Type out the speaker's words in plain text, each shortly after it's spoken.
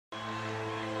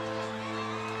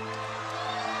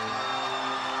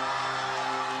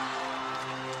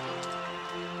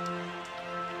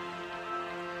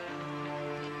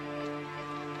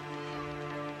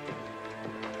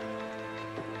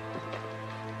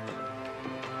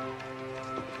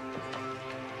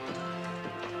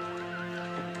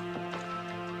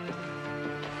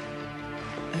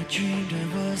Dreamed I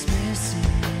was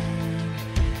missing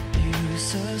you,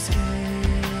 so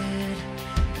scared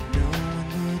that no one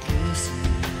would listen,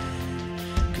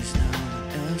 'cause no one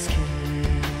else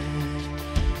cared.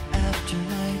 After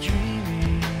my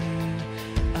dreaming,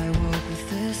 I woke with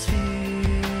this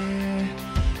fear.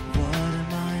 What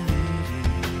am I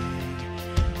living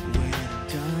when I'm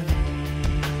done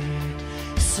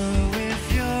here? So if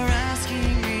you're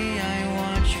asking me, I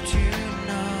want you to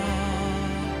know,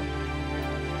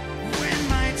 when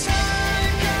my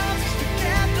time comes,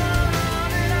 forget the wrong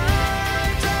that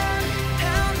I've done.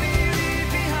 Help me leave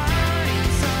behind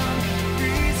some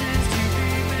reasons to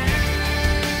be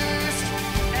missed,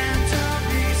 and don't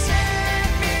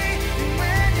resent me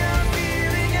when you're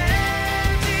feeling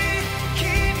empty.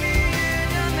 Keep me in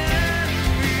your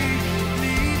memory,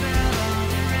 leave out all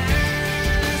the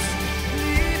rest,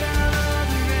 leave out all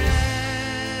the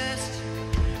rest.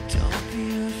 Don't be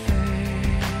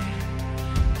afraid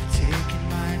of taking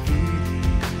my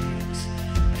beatings.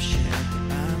 I've shared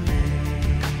what I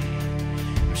made.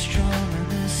 I'm strong on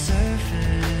the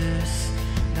surface,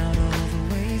 not all the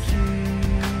way through.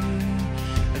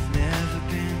 I've never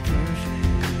been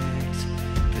perfect,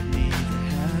 but neither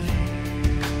have you.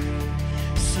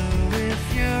 So if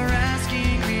you're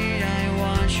asking me, I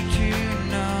want you to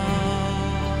know,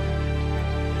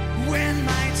 when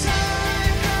my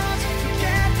time comes,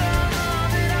 forget the wrong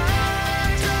that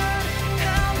I've done.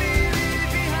 Help me leave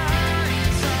behind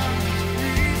some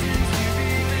reasons to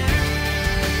be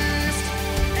missed,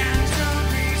 and don't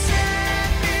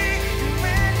resent me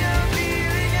when you're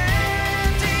feeling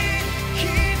empty.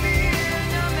 Keep me in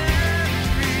your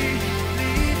memory,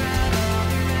 leave out all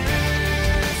the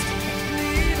rest,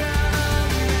 leave out all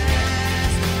the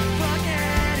rest.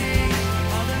 Forgetting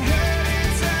all the hurt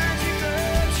inside you,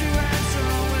 but you had so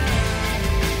well.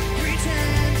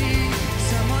 Pretending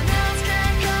someone else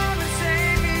can come and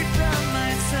save me from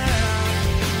myself.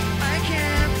 I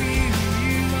can't be who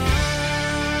you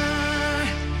are.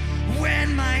 When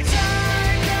my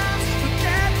time comes,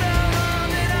 forget the wrong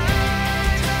that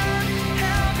I've done.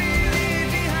 Help me leave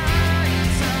behind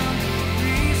some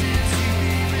reasons to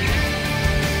be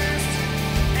missed,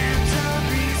 and don't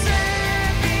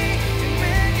resent me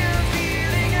when you're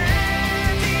feeling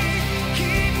empty.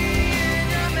 Keep me in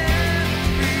your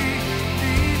memory,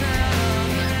 leave out all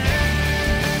the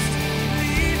rest,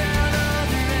 leave out all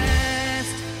the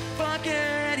rest.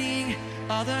 Forgetting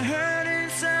all the hurt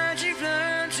inside you've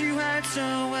learned to hide so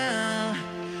well.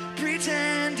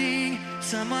 Pretending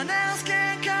someone else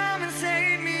can come and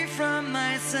save me from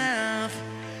myself.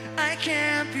 I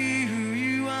can't be who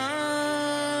you are.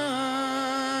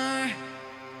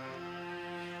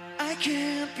 I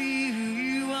can't be who